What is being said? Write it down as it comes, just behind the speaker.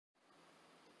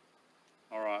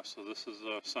Alright, so this is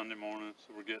Sunday morning,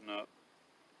 so we're getting up,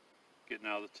 getting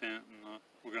out of the tent, and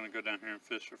we're going to go down here and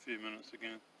fish for a few minutes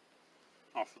again,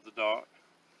 off of the dock.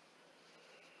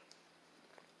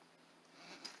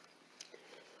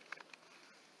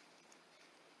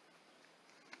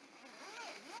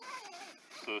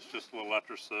 So it's just a little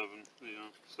after 7, the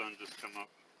sun just come up.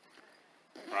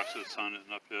 Or I said sun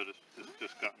isn't up yet, it's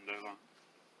just gotten daylight.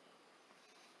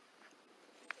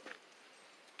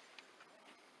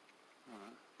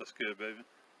 Alright, that's good, baby.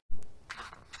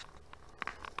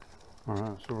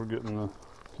 Alright, so we're getting the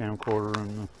camcorder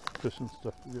and the fishing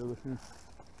stuff together here.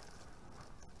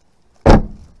 Alright.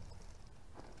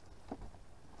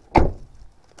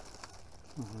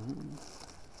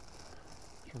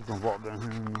 So we're going to walk down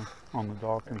here on the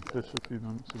dock and fish a few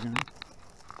minutes again.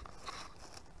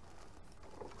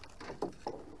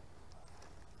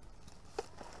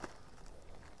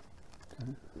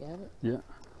 Okay. Got it? Yeah.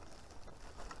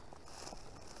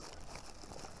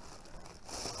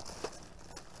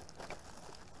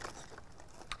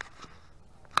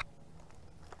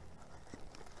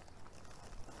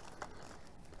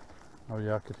 Oh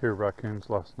yeah, I could hear raccoons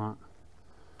last night.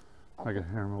 I could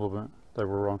hear them a little bit. They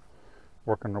were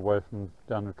working their way from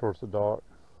down there towards the dock,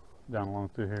 down along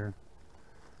through here,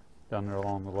 down there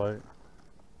along the lake,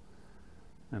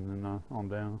 and then on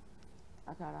down.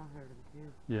 I thought I heard them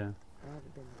too. Yeah. That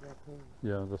had been the raccoon.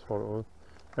 Yeah, that's what it was.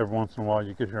 Every once in a while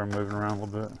you could hear them moving around a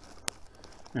little bit,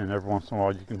 and every once in a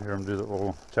while you can hear them do that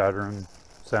little chattering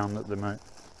sound that they make.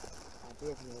 I did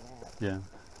hear that. Yeah.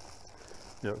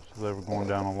 Yep, so they were going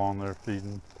down along there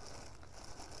feeding.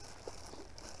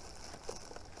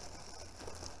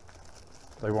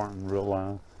 They weren't in real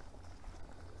life.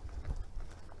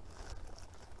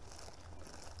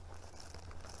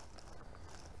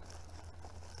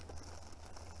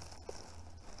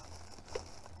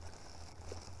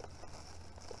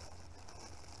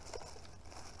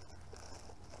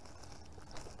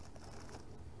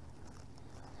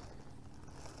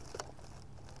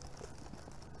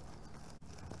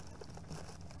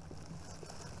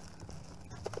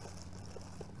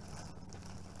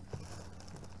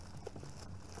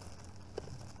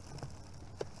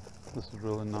 This is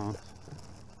really nice.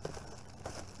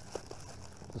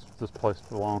 This place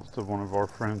belongs to one of our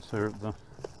friends here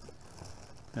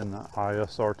in the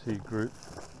ISRT group,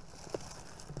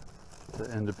 the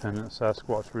Independent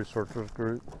Sasquatch Researchers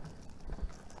group.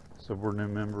 So we're new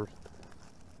members,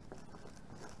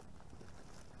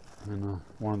 and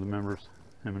one of the members,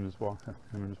 him and his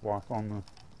wife on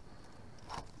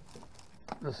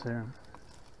this here.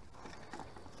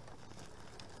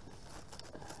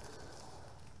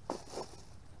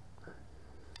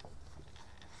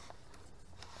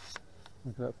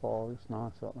 Look at that fog, it's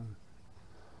nice out there.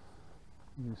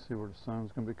 You can see where the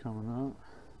sun's going to be coming up.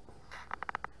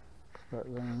 Right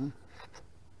there.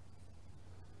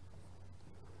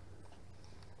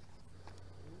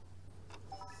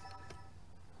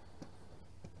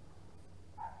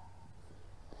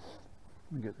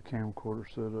 Let me get the camcorder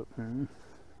set up here.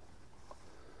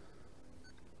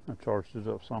 I charged it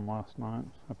up some last night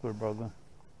up there by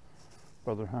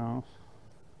their house.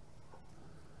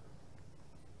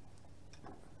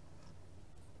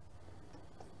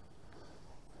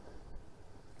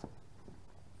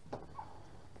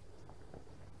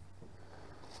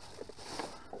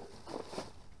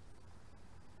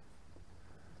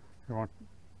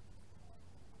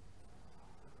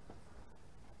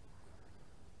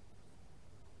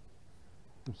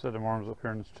 I'm setting my arms up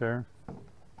here in this chair.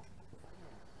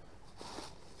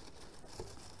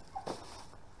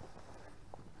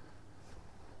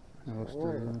 And let's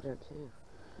do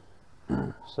this.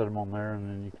 Set them on there, and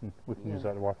then we can use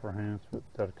that to wipe our hands, but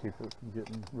that'll keep it from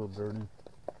getting real dirty.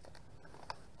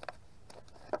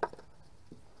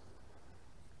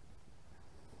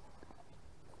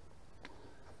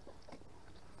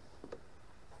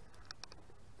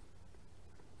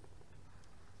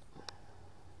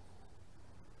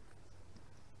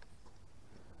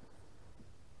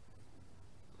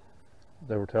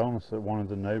 They were telling us that one of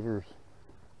the neighbors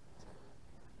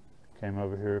came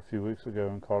over here a few weeks ago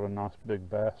and caught a nice big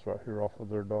bass right here off of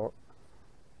their dock.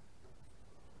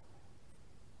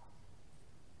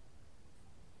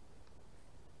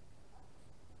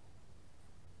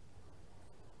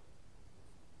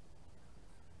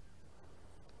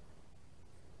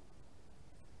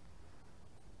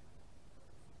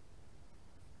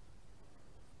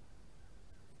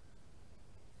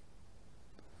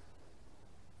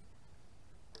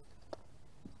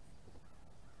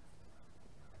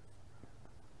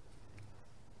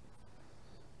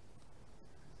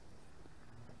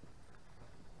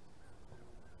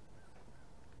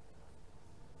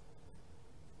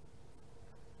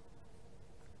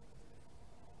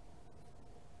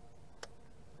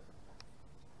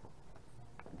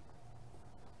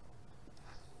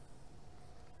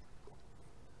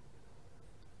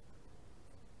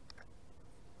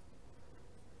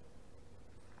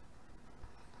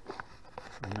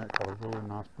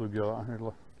 Nice bluegill out here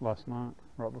last night,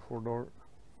 right before dark.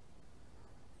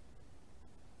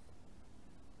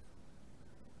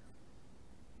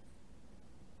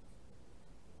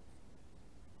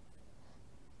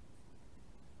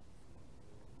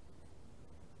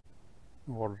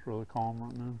 The water's really calm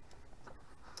right now.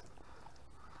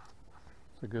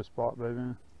 It's a good spot, baby.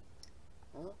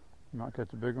 Huh? You might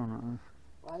catch a big one right there.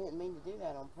 Well, I didn't mean to do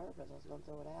that on purpose. I was going to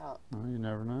throw it out. No, you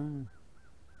never know.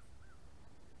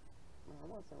 No, I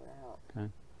want to throw it out. Okay.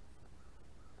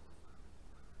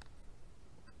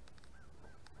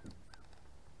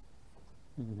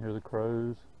 You can hear the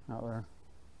crows out there.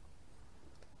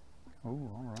 Oh,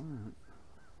 all right.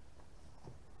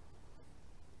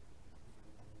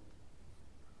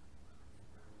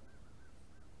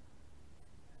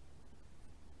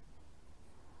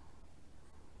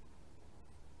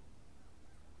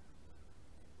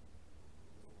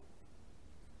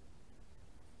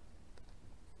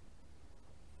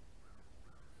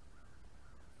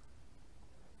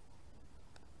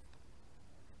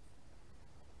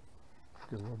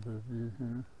 Get a little bit of view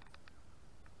here.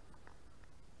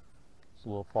 It's a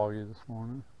little foggy this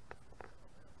morning.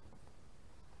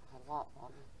 A lot,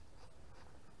 Bobby.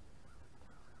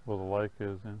 Well, the lake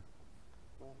is in.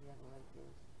 Well, yeah, the lake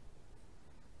is.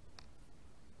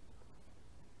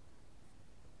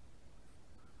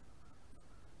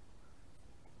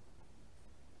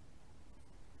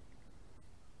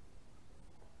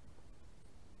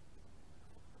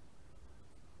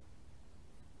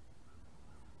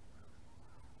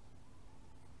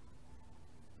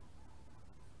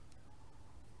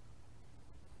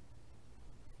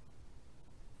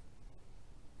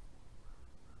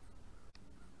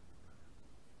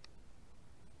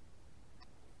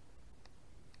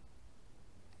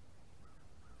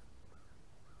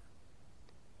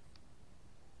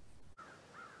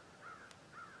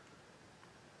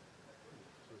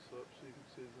 This up so you can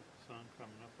see the sun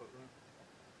coming up there.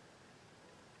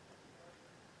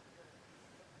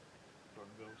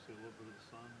 Starting to be able to see a little bit of the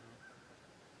sun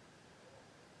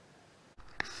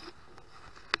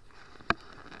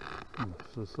now.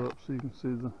 Lift this up so you can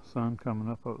see the sun coming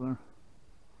up there.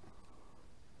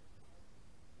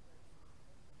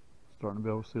 Starting to be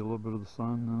able to see a little bit of the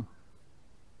sun now.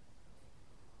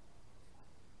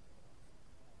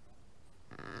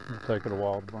 It'll take it a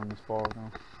while to burn this fog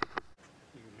now.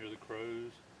 You can hear the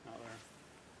crows out there.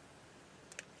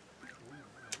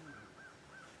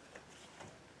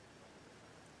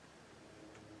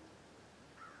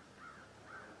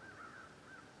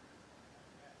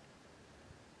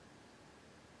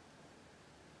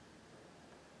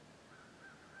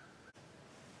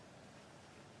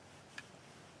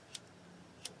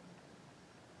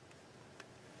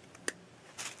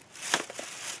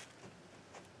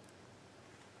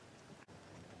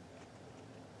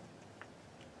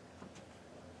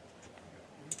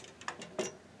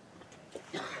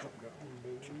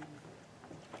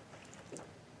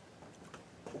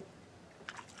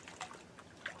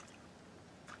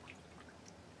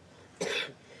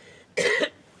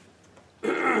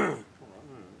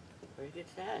 Pretty good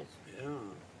size. Yeah.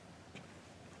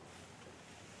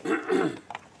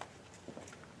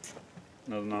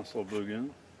 Another nice little bluegill.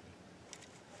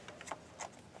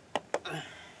 Alright,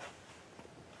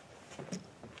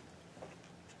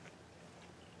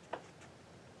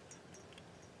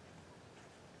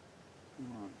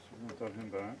 so we're going to throw him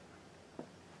back.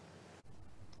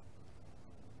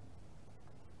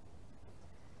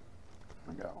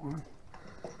 I got one.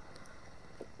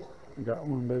 I got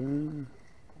one, baby.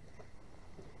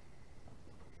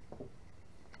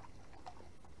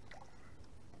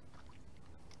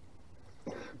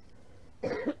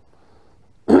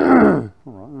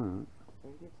 Alright.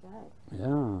 Pretty good size.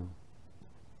 Yeah.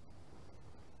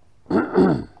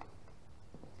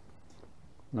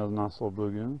 Another nice little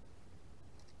bluegill.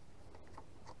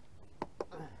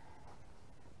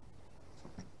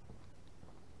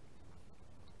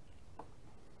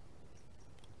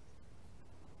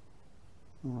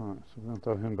 Alright, so we're going to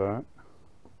throw him back.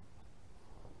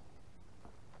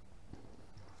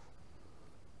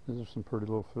 These are some pretty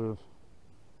little fish.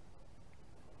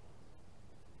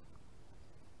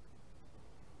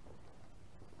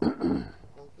 Don't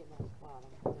get my spot.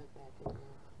 I'm going to go back in there.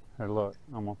 Hey look,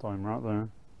 I'm going to throw him right there.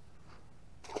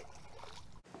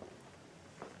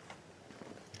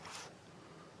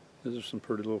 These are some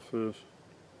pretty little fish.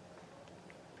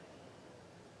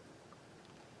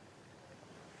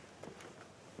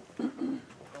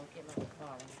 Don't get my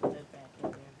spot. I'm going to go back in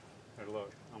there. Hey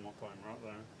look, I'm going to throw him right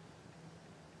there.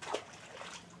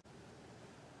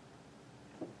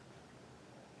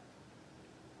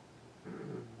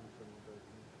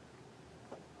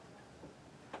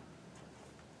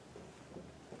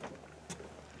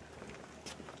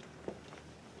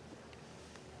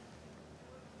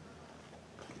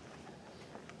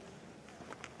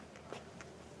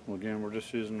 Well, again, we're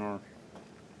just using our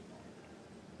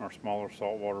smaller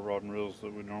saltwater rod and reels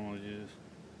that we normally use.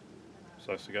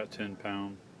 So it's got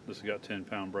 10-pound. This has got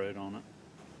 10-pound braid on it.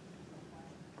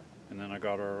 And then I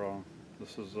got our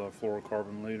this is a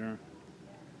fluorocarbon leader.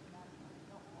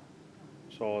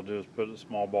 So all I do is put a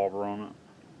small bobber on it.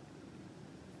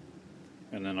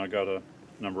 And then I got a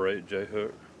number 8 J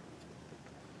hook.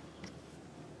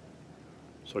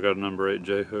 So I got a number 8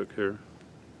 J hook here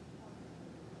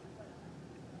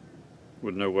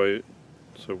with no weight.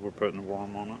 So we're putting the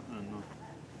worm on it and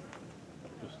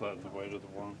just letting the weight of the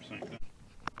worm sink in.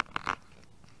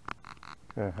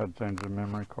 Okay, I had to change the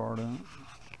memory card out.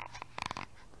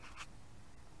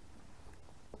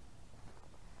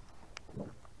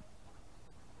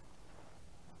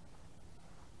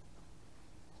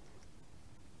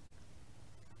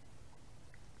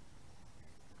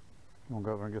 You want to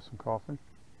go over and get some coffee?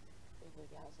 If we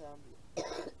got some.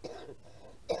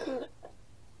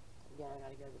 Yeah, I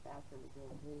gotta go to the bathroom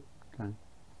again too. Okay.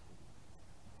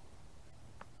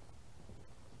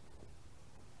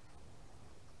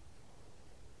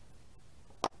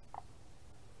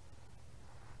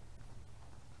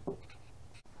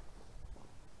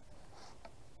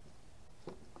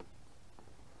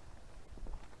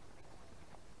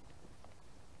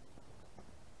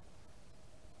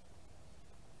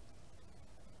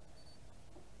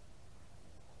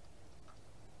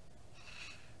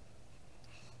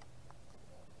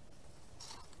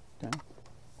 Okay.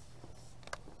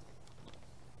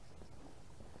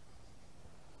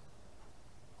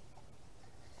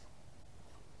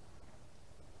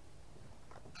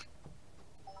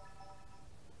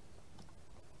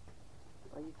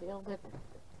 Are you feeling it?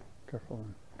 Careful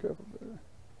there. Careful there.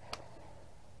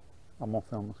 I'm gonna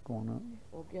film this going up.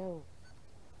 We'll go.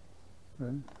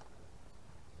 Ready?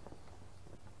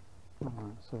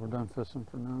 Alright, so we're done fishing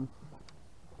for now.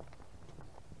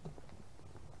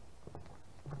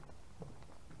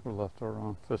 We left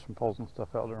our fishing poles and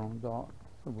stuff out there on the dock,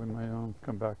 so we may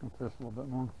come back and fish a little bit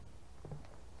more.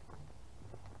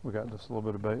 We got just a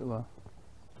little bit of bait left.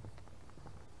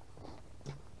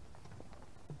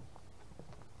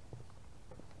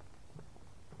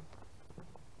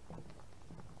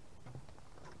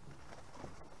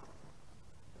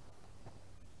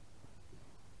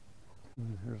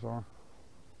 And here's our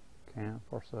camp,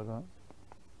 our setup.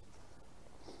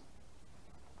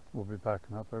 We'll be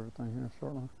packing up everything here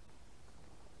shortly.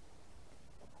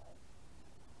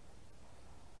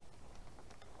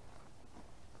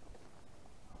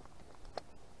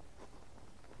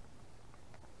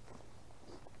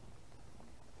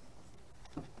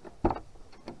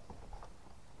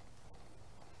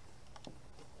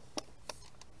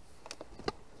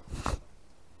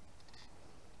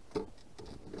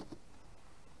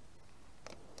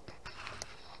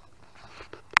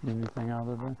 Need anything out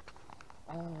of there?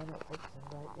 I don't think so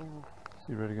right now. So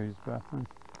you ready to go use the bathroom?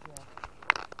 Yeah.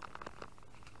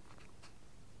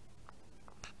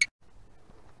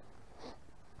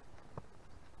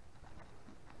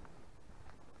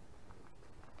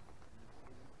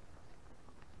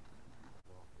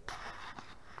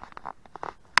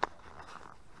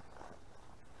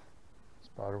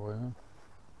 Spider web.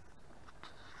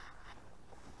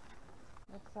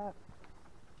 What's that?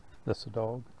 That's a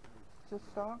dog.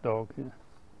 Just dog? Dog, yeah.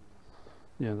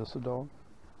 Yeah, that's a dog.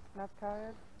 Not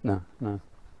coyote? No, no.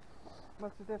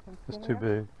 What's the difference? It's too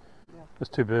Skinnier? big. Yeah. It's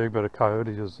too big, but a coyote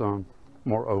is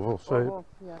more oval shape. Oval,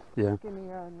 yeah. Yeah.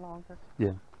 Skinnier and longer.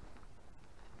 Yeah.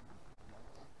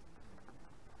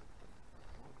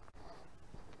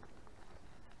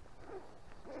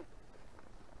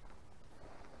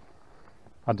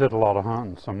 I did a lot of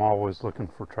hunting, so I'm always looking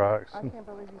for tracks. I can't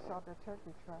believe you saw the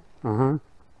turkey track. Uh-huh.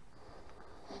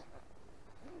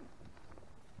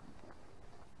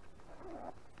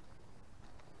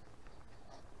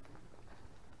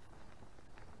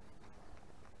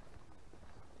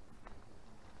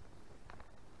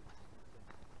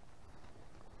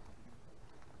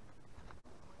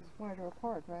 It's wider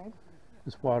apart, right?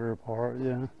 It's wider apart,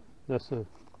 yeah.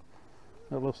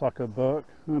 That looks like a buck,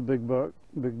 a big buck,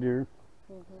 big deer.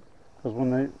 Because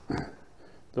when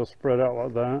they'll spread out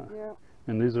like that, Yeah.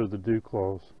 and these are the dew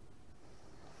claws,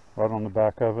 right on the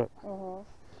back of it.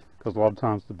 Because a lot of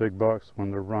times the big bucks,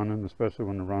 when they're running, especially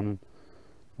when they're running,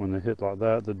 when they hit like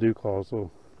that, the dew claws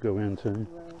will go into.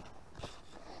 Right.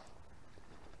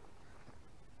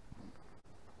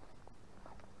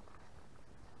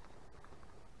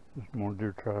 There's more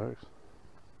deer tracks.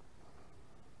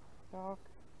 Dog.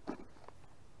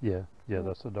 Yeah,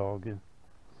 that's a dog, yeah.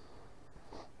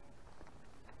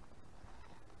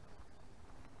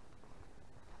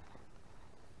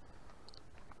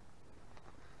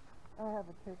 I have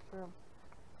a picture of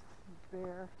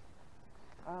bear.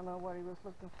 I don't know what he was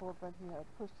looking for, but he had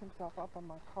pushed himself up on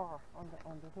my car on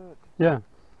the hood. Yeah.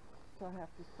 So I have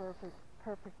these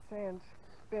perfect sand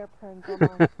bear prints on my.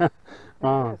 Look at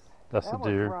Oh, this. that's That a was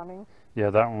deer. running. Yeah,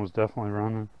 that one was definitely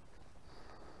running.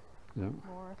 Yep.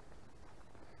 More.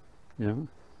 Yeah.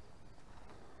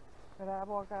 But I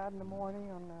walk out in the morning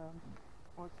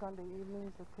on Sunday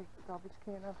evenings. I take the garbage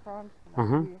can up front.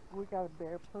 And we got a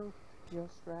bear-proof,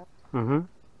 strapped. And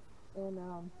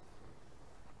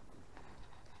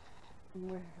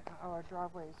our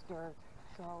driveway is dirt,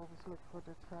 so I always look for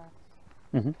the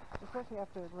tracks. Especially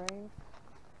after it rains.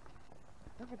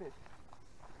 Look at it.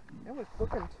 It was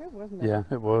booking too, wasn't it? Yeah,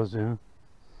 it was, yeah.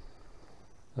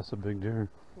 That's a big deer.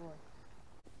 Boy.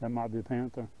 That might be a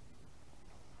panther.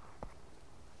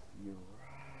 You're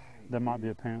right. That might be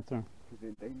a panther.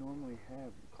 Because they normally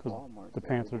have claw marks. The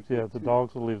panthers, yeah, the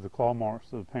dogs will leave the claw marks,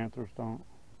 the panthers don't.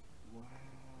 Wow.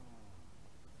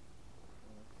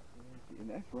 And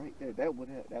that's right there. That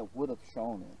would have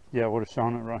shown it. Yeah, it would have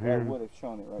shown it right here. That would have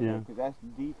shown it right Yeah. there. Because that's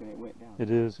deep and it went down. It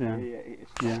is, yeah.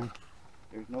 Yeah.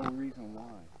 There's no reason why.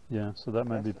 Yeah, so that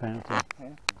may be panther.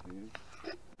 Panther, dude.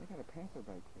 They got a panther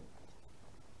back here.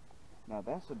 Now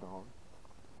that's a dog.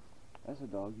 That's a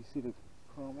dog. You see the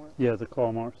claw mark? Yeah, the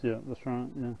claw marks, yeah, that's right,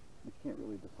 yeah. You can't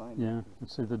really define it. Yeah, you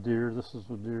see the deer, this is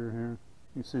the deer here.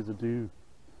 You see the dew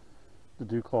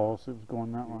claws, it was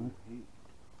going that way.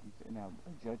 Now,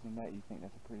 judging that, you think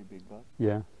that's a pretty big buck?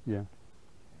 Yeah, yeah.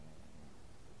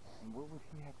 And where would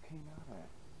he have came out at?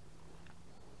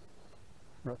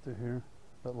 Right through here,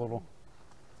 that little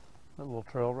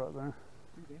trail right there.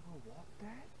 Dude, they ever walk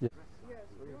that? Yeah. Yes,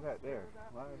 Look at that there.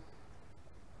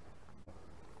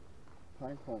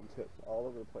 Pine cone tips all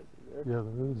over the place. There. Yeah,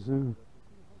 there is, yeah.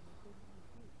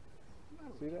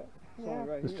 See that? It's Yeah. only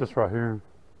right It's here. just right here.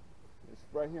 It's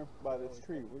right here by this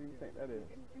tree. What do you think that is?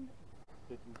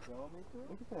 Did you show me?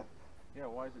 Look at that. Yeah,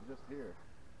 why is it just here?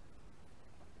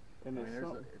 And I mean, there's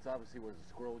some, it's obviously was a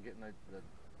squirrel getting the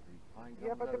pine cones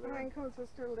Yeah, but out the of there. pine cones are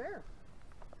still there.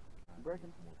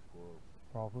 breaking. More squirrels.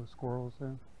 Probably squirrels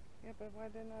there. Yeah, but why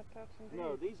didn't I touch them?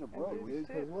 No, these are broke, these dude.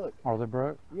 Because tip. look. Are they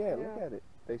broke? Yeah, look Yeah. at it.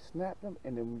 They snapped them,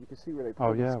 and then you can see where they Oh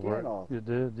pulled yeah, the skin right. off. It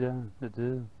did, yeah, it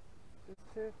did. This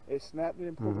tip. It snapped it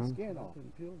and pulled the Mhm. skin off.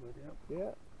 And peeled it, yeah.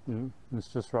 Yeah. Yeah, it's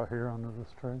just right here under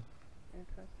this tree.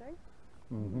 Interesting.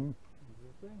 Mm-hmm. No,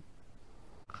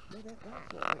 that's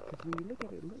because when you look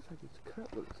at it, it looks like it's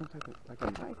cut with some type of like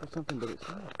a knife or something, but it's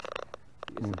not.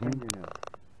 It's a fingernail.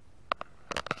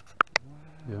 Wow,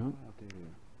 Yeah.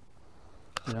 dude.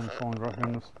 Yeah, and it's only right here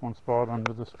in this one spot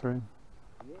under this tree.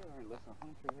 Yeah, unless a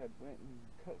hunter had went and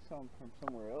cut some from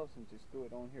somewhere else and just threw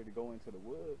it on here to go into the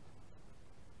woods.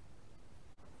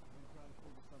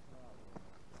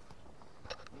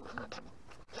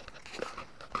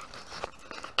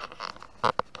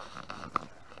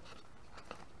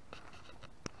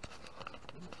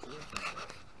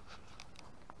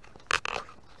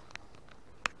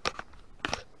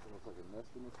 Looks like a nest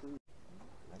in the tree.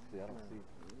 Actually, I don't see.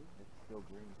 It's still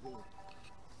green too.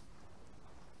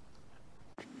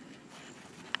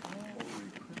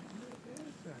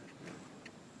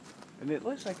 And it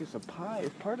looks like it's a pine.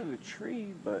 It's part of the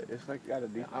tree, but it's like got a I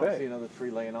defect. don't see another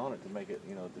tree laying on it to make it, to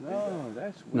do that. No,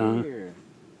 that's No. weird.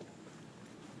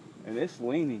 And it's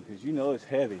leaning because you know it's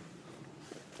heavy.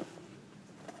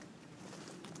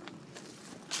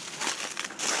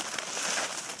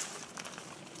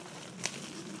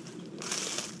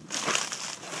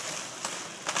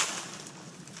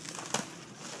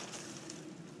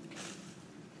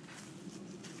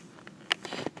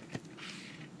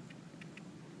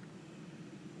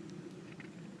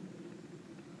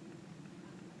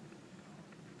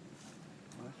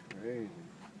 That's crazy.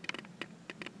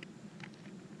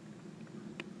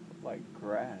 Like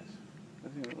grass.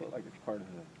 Doesn't even look like it's part of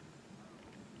the.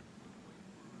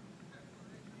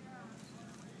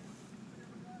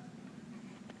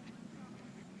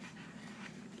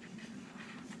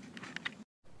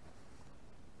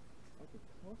 Like a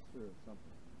cluster or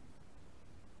something.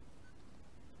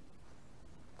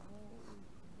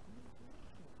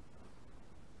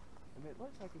 And it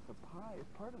looks like it's a pine. It's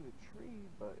part of the tree,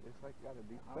 but it's like got a I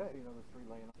don't defect. see another tree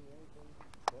laying on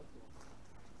it.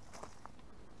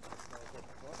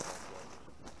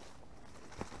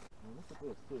 I mean, look at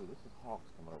this too. This is hawks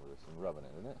coming over this and rubbing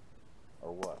it, isn't it?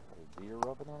 Or what? Are deer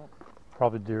rubbing on it?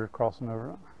 Probably deer crossing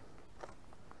over it.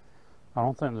 I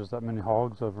don't think there's that many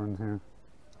hogs over in here.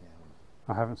 Yeah.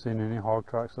 I haven't seen any hog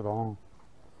tracks at all.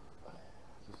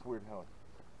 It's just weird how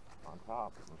it's on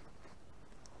top.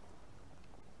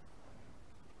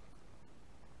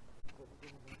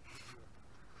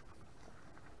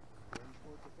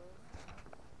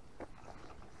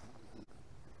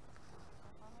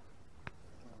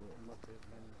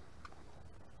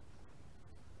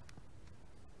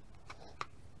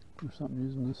 there's something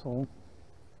using this hole.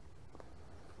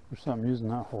 There's something using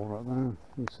that hole right there.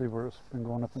 You can see where it's been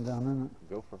going up and down in it.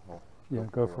 Gopher hole. Yeah,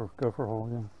 gopher hole,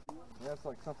 yeah. Yeah, it's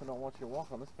like something I don't want you to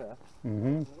walk on this path.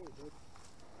 Mm-hmm.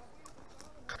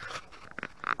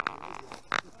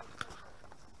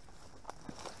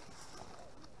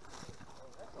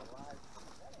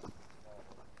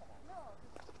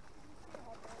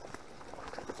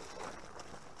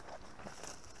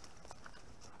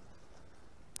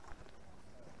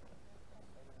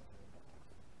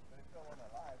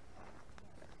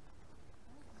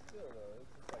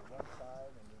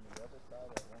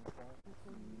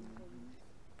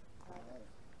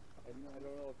 I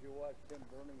don't know if you watched him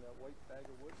burning that white bag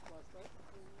of wood last night.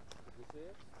 Did you see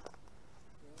it?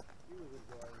 Yeah, he was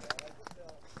enjoying that. I could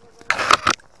tell. I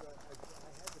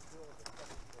had to feel the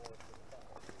second floor for the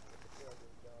fire. The tail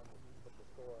was down and put the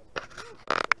store on.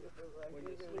 When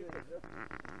you sleep in there.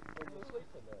 When you sleep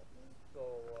in there. So,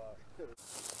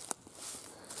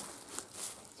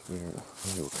 It's weird.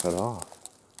 They were cut off.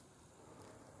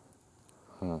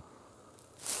 Huh.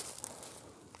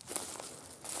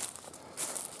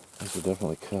 These are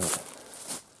definitely cut.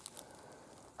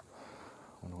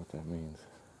 I wonder what that means.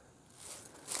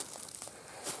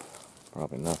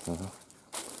 Probably nothing, huh?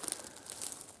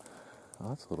 Oh,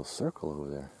 that's a little circle over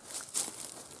there.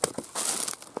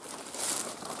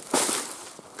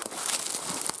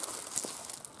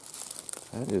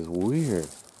 That is weird.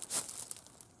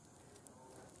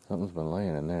 Something's been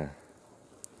laying in there.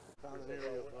 found an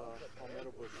area of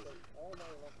palmetto bushes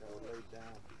that were laid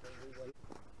down.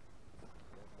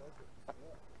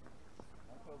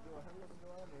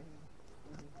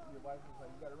 Your wife was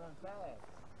like, you gotta run fast.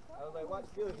 I was like, watch,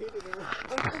 still hit it.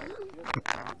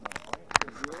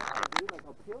 Like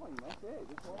appealing, that's it.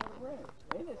 Just one on the branch.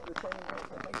 And it's the same, I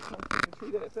think it comes from the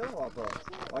tree that it fell off of.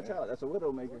 Watch out, that's a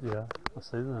widowmaker. Yeah, I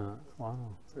see that. Wow.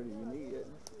 Pretty unique,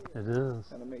 isn't it? It is.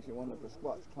 Kind of makes you wonder if a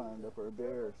squat's climbed up or a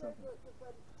bear or something.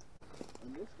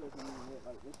 And this doesn't even look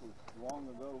like this was long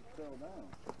ago fell down.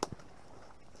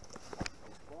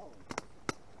 It's falling.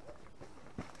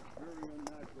 Very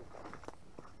unnatural.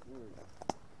 Very.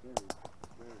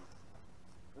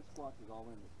 This squatch is all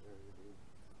in this area, dude.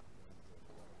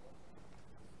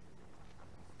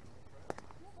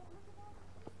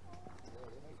 Yeah,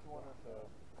 it makes you wonder if the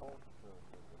cold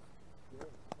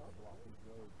block these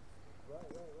roads. Right.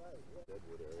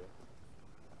 Deadwood area.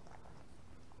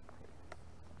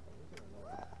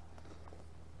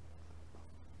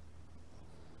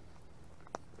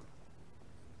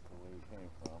 Where you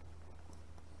came from.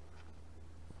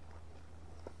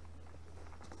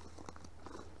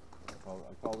 I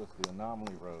call this the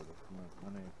anomaly road. That's my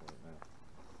name for it now.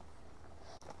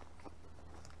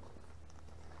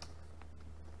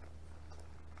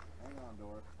 Hang on,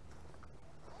 Doris.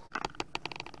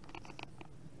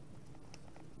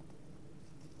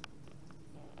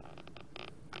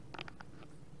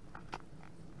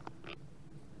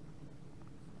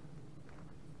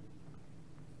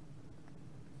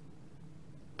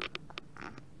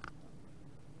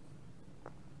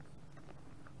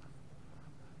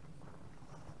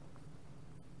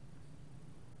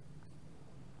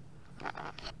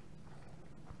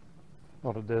 A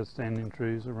lot of dead standing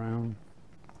trees around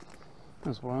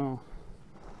as well.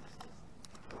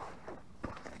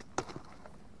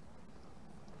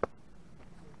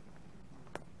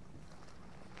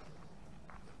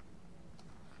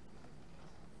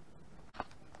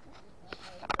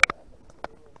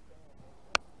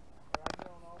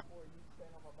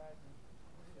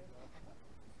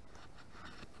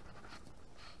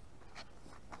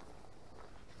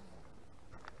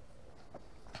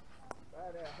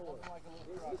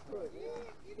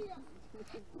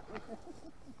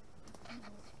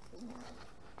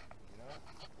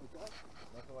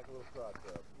 Nothing like a little trot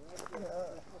up.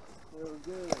 Yeah, real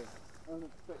good.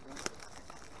 Unexpected.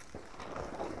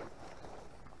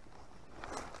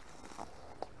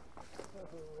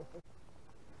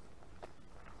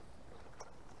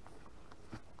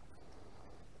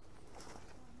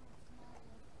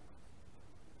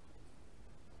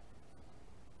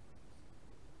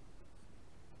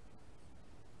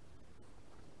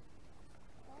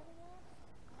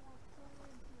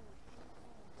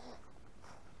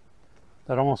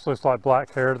 That almost looks like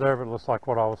black hair there, but it looks like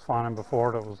what I was finding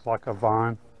before. That was like a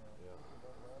vine.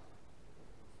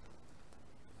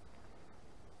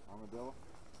 Armadillo?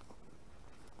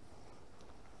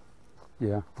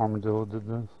 Yeah, armadillo did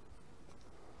this.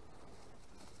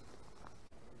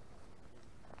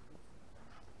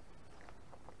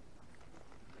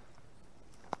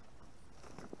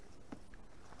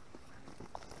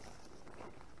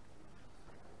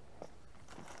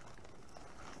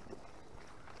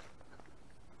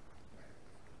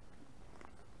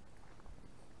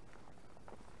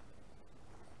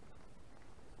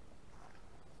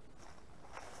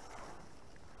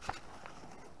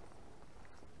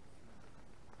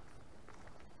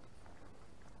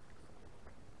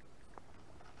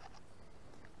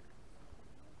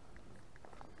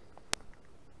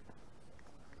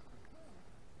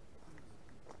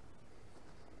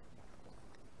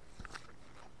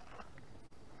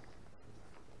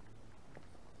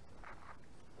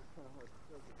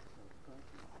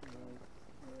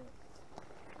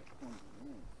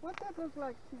 it look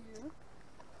like to you?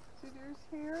 See, there's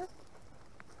here,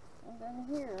 and then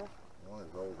here. One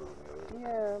is older than the other.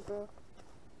 Yeah, but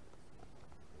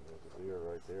There's a deer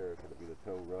right there. Could it be the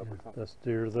toe rub or something? That's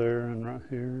deer there and right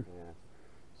here. Yeah.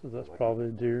 So that's Like probably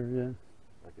a deer, yeah.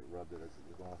 Like it rubbed it as it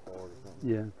was going forward or something.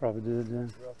 Yeah, probably did,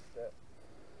 yeah. Rough step.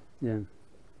 Yeah.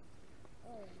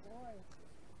 oh boy.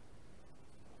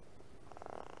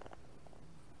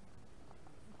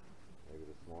 Maybe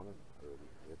this morning. Or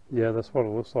Yeah, that's what it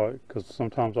looks like, because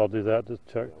sometimes I'll do that to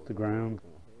check the ground.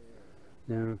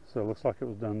 Yeah, so it looks like it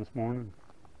was done this morning.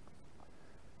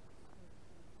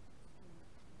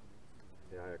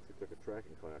 Yeah, I actually took a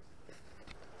tracking class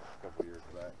a couple years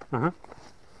back. Uh-huh.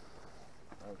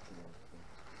 That was pretty interesting.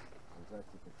 It was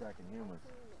actually for tracking humans.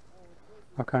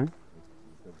 Okay.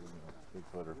 Because, you know,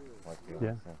 Bigfoot or like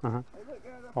Yeah. Uh-huh. Hey, look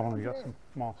right up Hold on, in you got there. some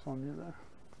moss on you there.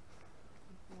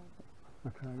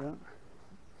 Okay, I got it.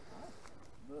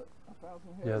 Look, I found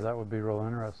some Yeah, hair. that would be real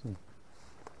interesting.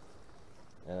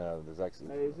 There's actually,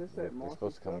 Hey, is this that they're mossy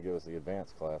supposed to come and stuff? give us the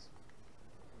advanced class.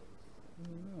 I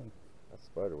don't know. That's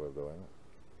spider web though, ain't it?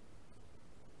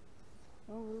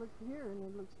 Oh, look here, and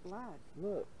it looks black.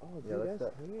 Look, oh, Yeah, dude, that's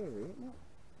that's hair, isn't it?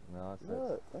 No, it's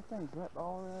Look, that thing's wrapped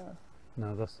all around.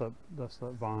 No, that's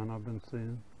that vine I've been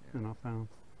seeing, and I found.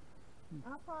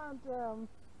 I found,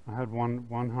 I had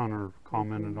one hunter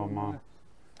commented on my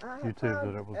I YouTube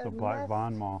found that it was a the black nest,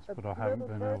 vine moss, a but I haven't little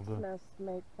been able bird's to nest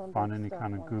made from find that any stuff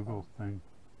kind of one Google time. thing.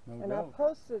 No And I doubt.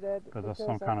 posted it But that's because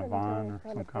some I kind of couldn't tell vine what or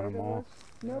kind some kind of bird it was. moss.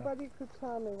 Nobody could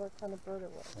tell me what kind of bird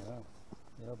it was. Yeah.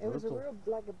 Yeah, It was birds a will, real,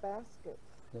 like a basket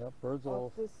yeah, birds of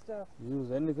will this stuff.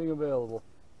 use anything available.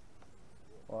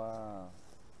 Wow.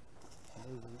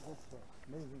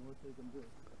 Amazing what they can do.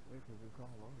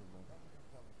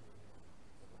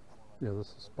 Yeah, this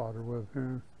is spider web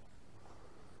here.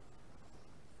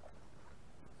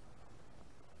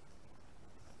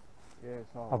 Yeah,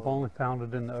 it's all I've over. only found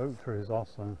it in the oak trees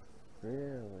also.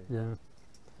 Really? Yeah,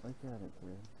 Look at it,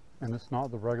 dude. and it's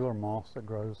not the regular moss that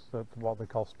grows. That's what they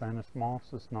call Spanish moss.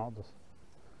 It's not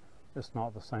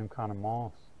the same kind of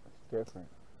moss. It's different.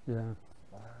 Yeah,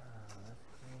 Wow, that's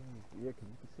crazy. Yeah, 'cause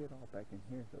you can see it all back in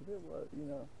here. So it was, you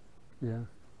know, yeah.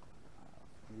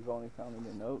 you've only found it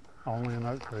in oak. Only in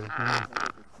oak trees. Yeah. Look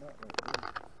at the smut right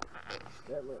there.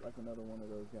 That looked like another one of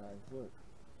those guys. Look.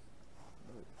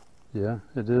 Yeah,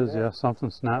 it is. Yeah. Yeah, something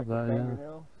snapped Like a that. Yeah,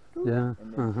 fingernail, yeah.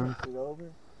 and then Uh-huh. flipped it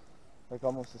over. Like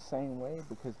almost the same way,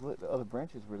 because look, the other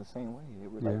branches were the same way. They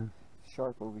were Yeah. like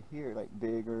sharp over here, like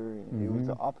bigger, and it was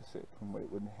the Mhm. opposite from what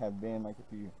it would have been like if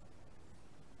you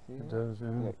see It it? does. Yeah.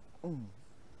 Like,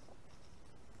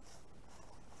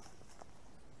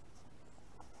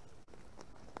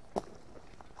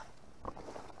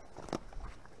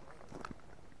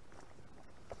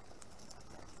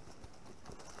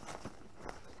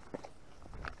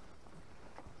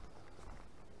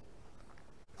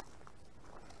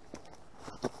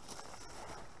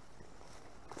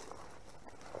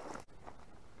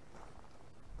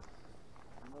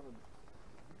 another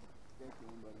stinky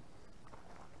one, buddy.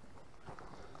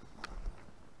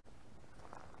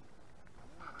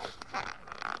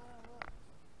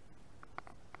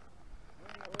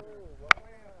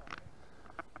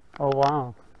 Oh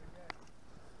wow.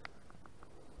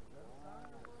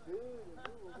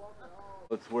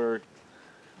 It's where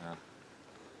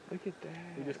Look at that.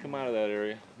 we just come out of that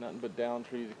area. Nothing but down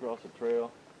trees across the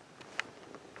trail.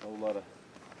 A whole lot of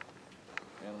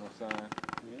animal sign.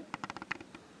 Yeah.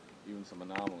 Even some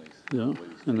anomalies. Yeah, Where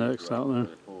these and trees X were out where there.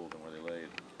 they pulled and where they laid.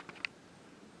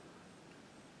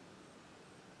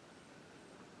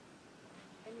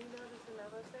 And you notice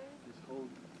another thing? This whole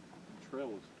trail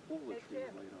was full of Hey, trees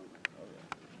Tim. laid on it. Oh yeah.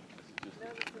 This is just.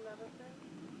 Notice another thing?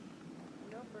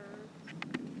 No birds.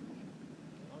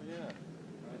 Oh yeah.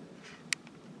 Right.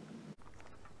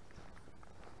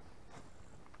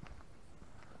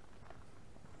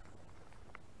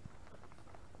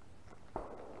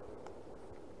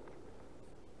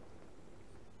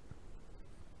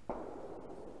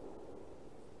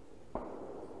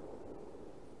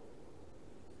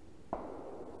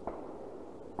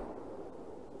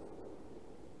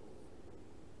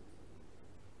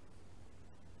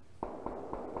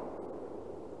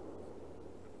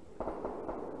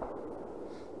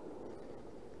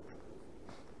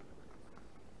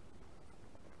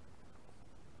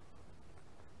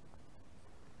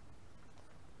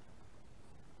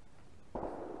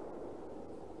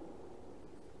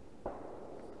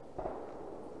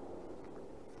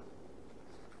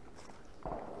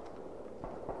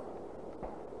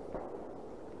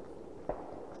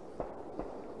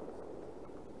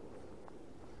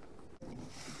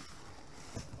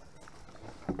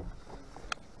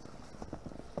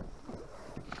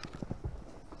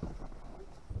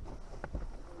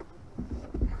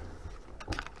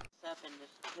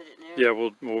 Yeah,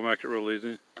 we'll make it real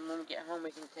easy. And when we get home,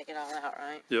 we can take it all out,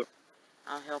 right? Yep.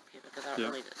 I'll help you because I don't Yep.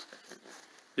 really need that stuff in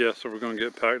there. Yeah, so we're gonna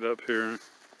get packed up here,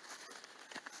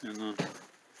 and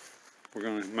we're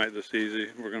gonna make this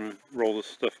easy. We're gonna roll this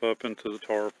stuff up into the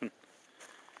tarp and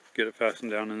get it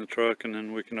fastened down in the truck, and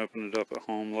then we can open it up at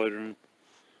home later and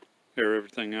air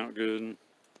everything out good and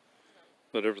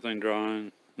let everything dry,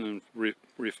 and then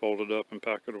refold it up and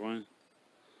pack it away.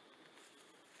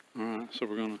 Alright, so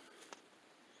we're gonna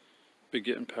be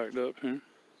getting packed up here.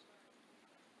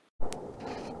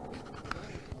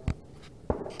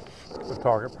 The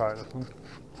target practicing.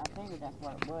 I figured that's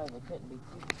what it was. It couldn't be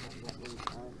too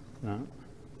much. No.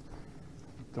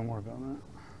 Don't worry about that.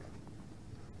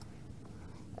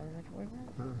 I don't have to worry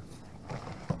about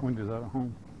it. We can do that at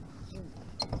home.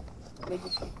 We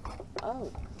just,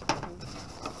 oh.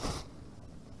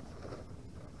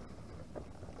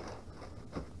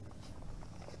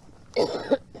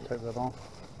 Take that off.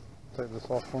 Take this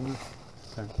off for me.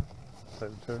 Okay. Take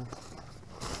the chair.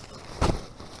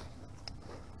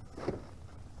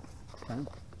 Okay.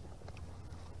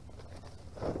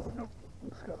 Nope.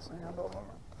 It's got sand all over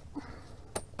it.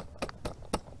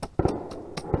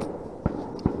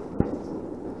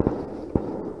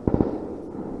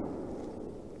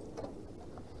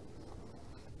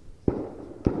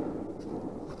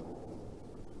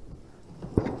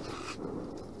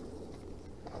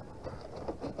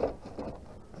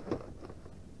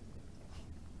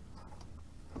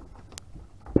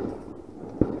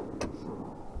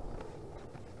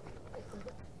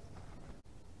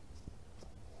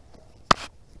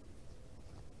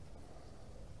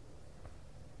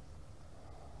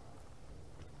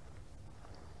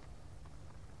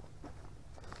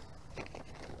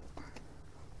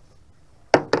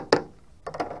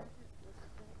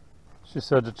 She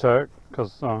said to check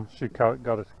because she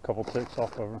got a couple ticks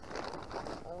off of her.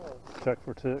 Oh. Check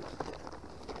for ticks.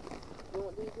 You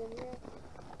want these in here?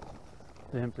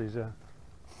 The empties, yeah.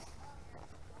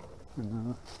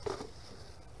 And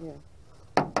Yeah.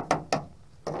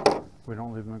 we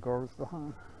don't leave them in the garbage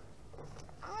behind.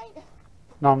 I.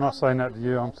 No, I'm not saying that to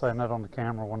you. I'm saying that on the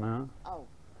camera one now. Oh.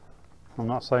 I'm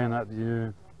not saying that to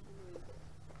you.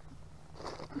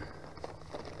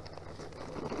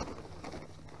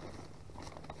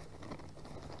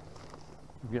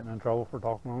 I'm getting in trouble for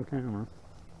talking on camera.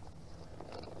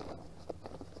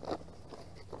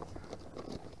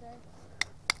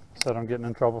 Said I'm getting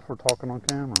in trouble for talking on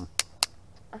camera.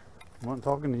 I wasn't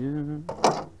talking to you.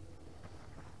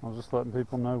 I was just letting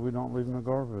people know we don't leave no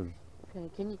garbage. Okay,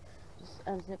 can you just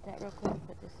unzip that real quick and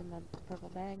put this in my purple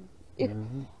bag?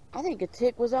 Mm-hmm. I think a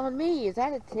tick was on me. Is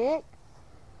that a tick?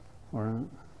 All right.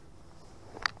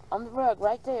 On the rug,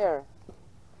 right there.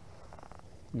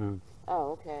 No,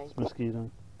 Oh, okay. it's a mosquito.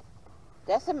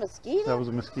 That's a mosquito? That was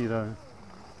a mosquito.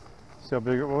 See how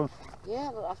big it was? Yeah,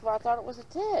 but that's why I thought it was a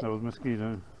tick. That was a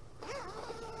mosquito.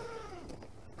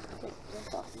 Tick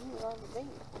jumped off you on the beach.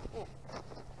 Yeah.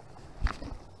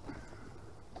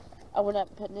 Oh, we're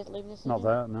not putting this, leaving this in Not here?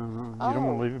 that, no, no. You don't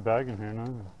want Oh. to leave your bag in here, no.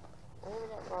 Where was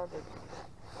that garbage?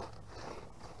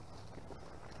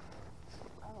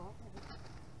 Oh,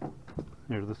 okay.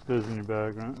 Here, this goes in your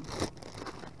bag, right?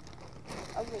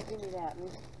 Oh, yeah, give me that. Let me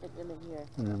stick them in here.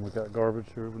 And then we got garbage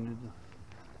here we need to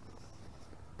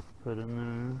put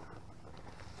in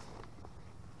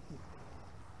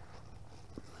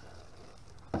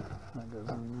there. That goes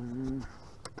in there.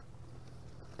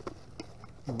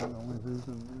 And that only goes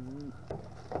in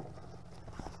there.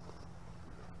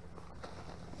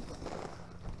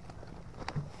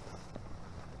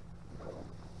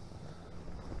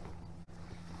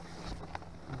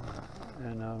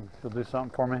 And you'll do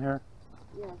something for me here?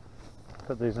 Yeah.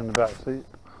 Put these in the back seat.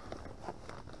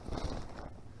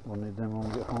 We'll need them when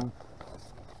we get home.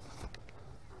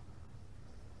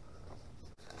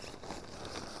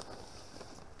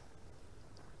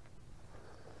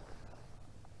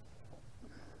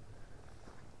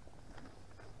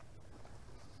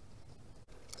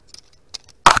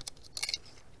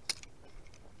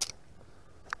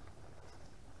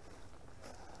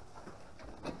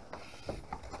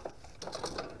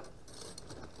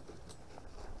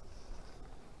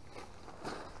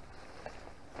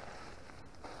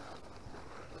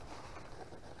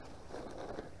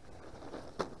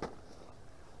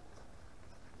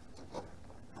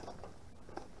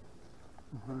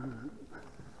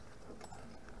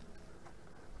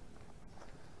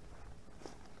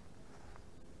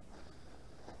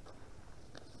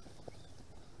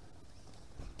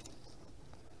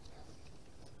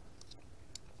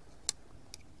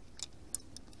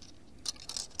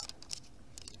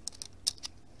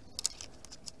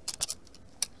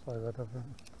 Slide that over,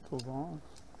 toolbox.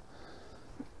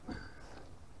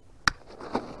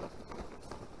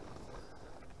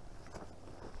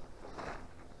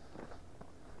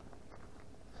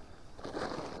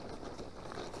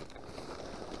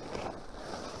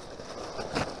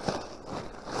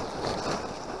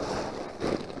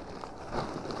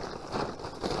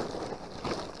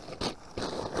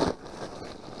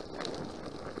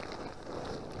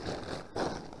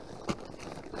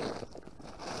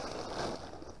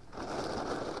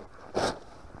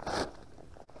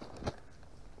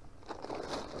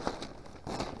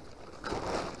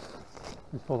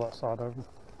 pull that side over.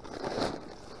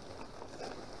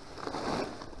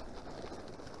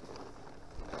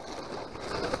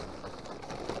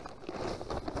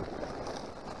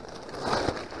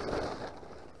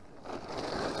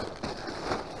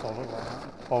 Fold it like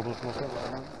that. Fold it a little bit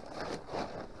like that.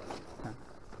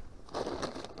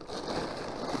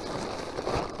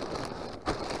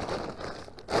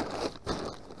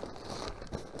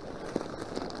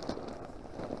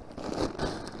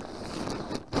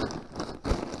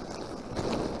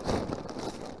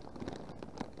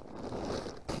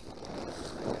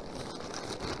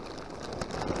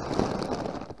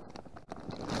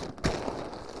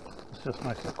 Just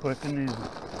makes it quick and easy.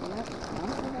 Yep,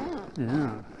 I'm for that.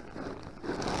 Yeah.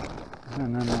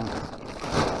 And then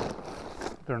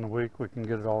during the week we can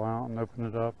get it all out and open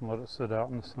it up and let it sit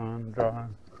out in the sun, dry.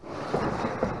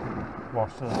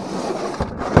 Wash it,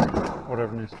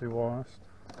 whatever needs to be washed.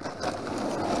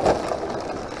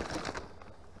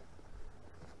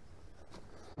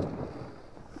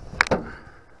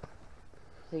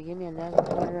 So give me another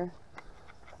quarter.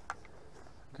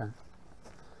 Okay.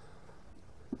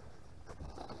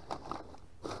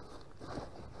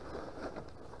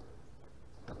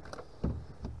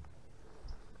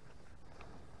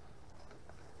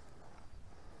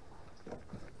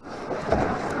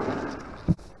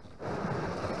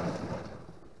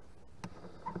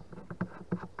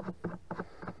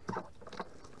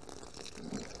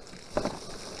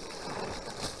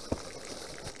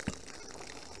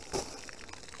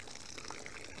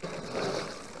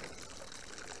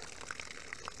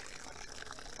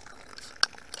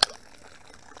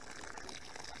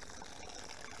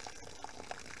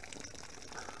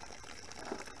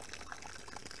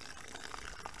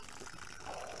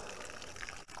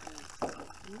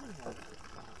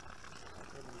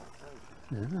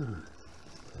 Yeah.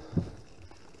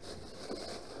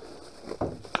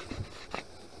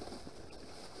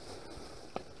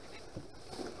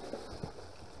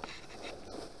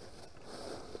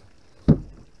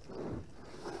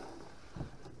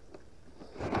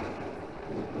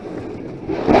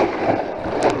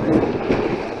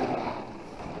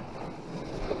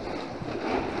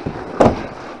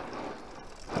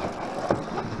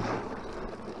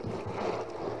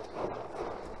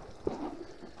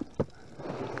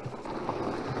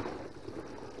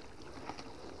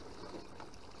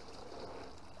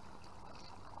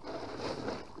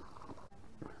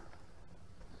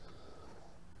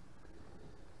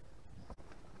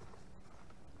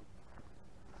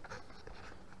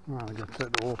 Alright, I gotta check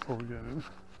the oil before we go.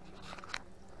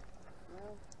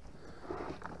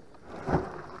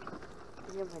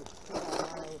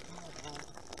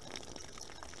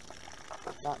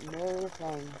 About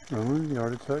everything. Really? You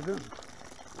already checked it?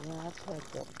 Yeah, I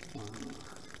checked it.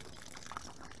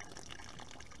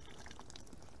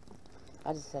 I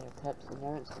just set her cups in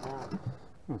there and it's out.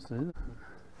 I see it.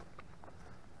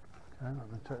 Okay, let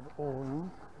me check the oil.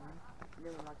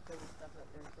 Then when I throw the stuff up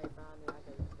there and say bye, and then I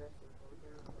go to the restroom over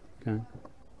here. Okay.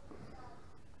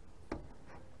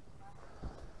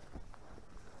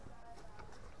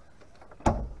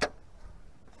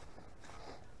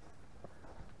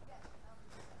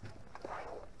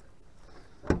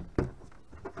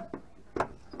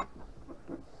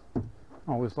 I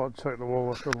always like to check the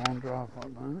oil after a long drive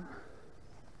like that.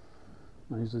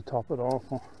 I usually top it off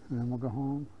and then we'll go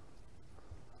home.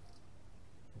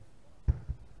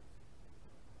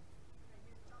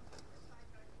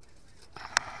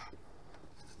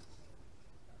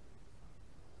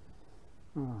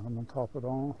 Alright, I'm going to top it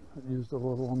off. I used a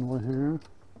little on the way here.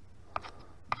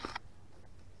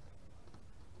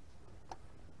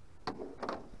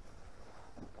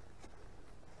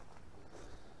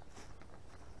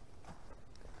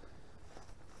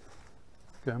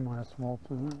 Okay, I'm going to add some oil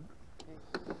to it.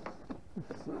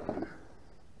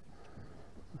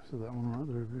 So that one right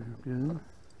there would be good.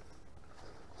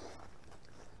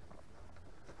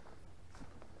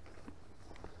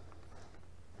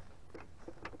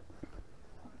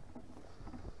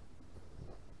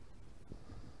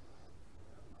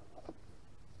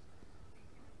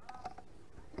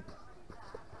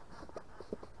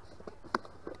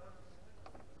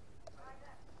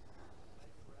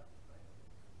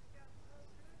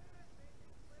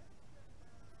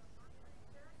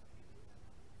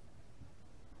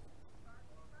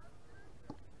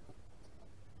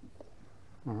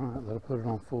 Alright, that'll put it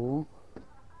on full.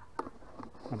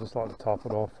 I just like to top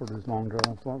it off for these long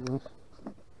drives like this.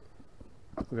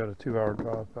 We got a 2-hour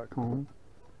drive back home.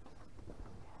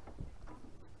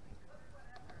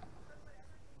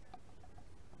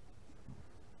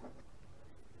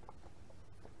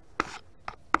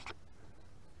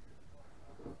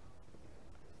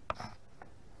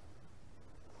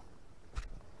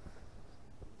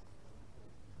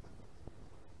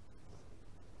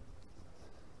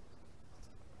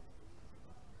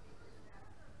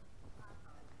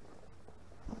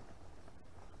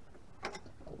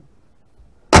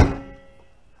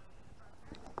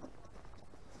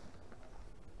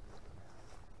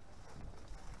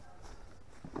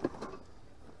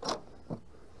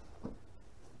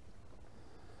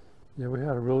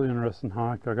 interesting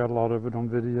hike. I got a lot of it on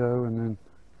video, and then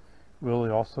Willie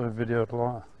also videoed a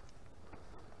lot.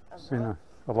 Seen a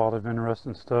lot of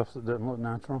interesting stuff that didn't look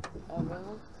natural. Oh,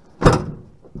 really?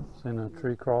 Seen a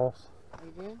tree cross.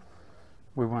 You did?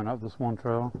 We went up this one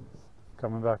trail,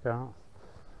 coming back out,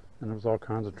 and there was all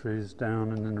kinds of trees down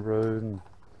and in the road, and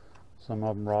some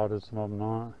of them rotted, some of them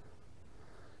not.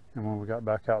 And when we got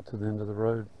back out to the end of the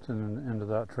road, to the end of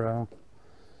that trail,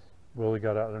 Willie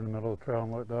got out there in the middle of the trail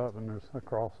and looked up, and there's a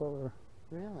cross out there.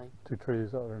 Really? 2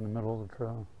 trees out there in the middle of the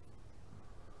trail.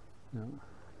 Yeah.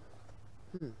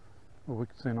 Well, we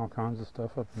could see all kinds of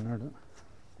stuff up in there.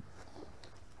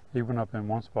 He went up in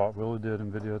one spot, Willie did,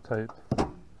 and videotaped.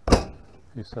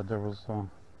 He said there was, I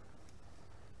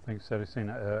think he said he seen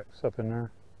an X up in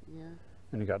there. Yeah.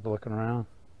 And he got to looking around,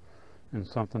 and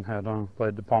something had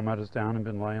laid the palmettos down and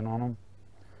been laying on them.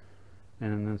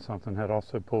 And then something had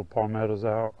also pulled palmettos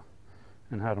out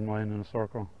and had them laying in a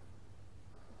circle.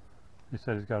 He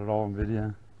said he's got it all on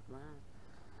video. Wow.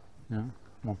 Yeah,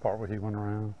 one part where he went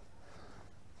around.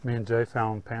 Me and Jay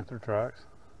found panther tracks.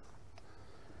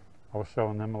 I was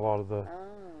showing them a lot of the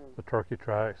turkey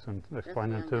tracks and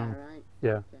explaining to them. Right?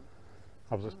 Yeah, Okay.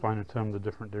 I was explaining to them the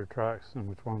different deer tracks and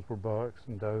which ones were bucks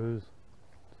and does.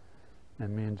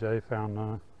 And me and Jay found,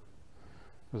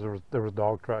 cause there was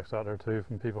dog tracks out there too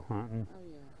from people hunting. Oh,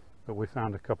 yeah. But we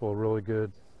found a couple of really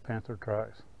good panther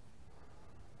tracks.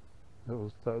 It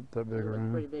was that big It was a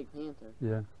around. pretty big panther.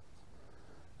 Yeah.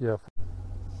 Yeah.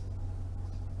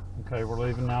 Okay, we're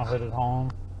leaving now, headed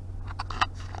home.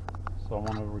 So I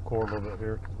want to record a little bit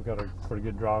here because we got a pretty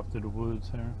good drive through the woods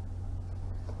here.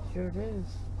 Sure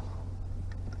does.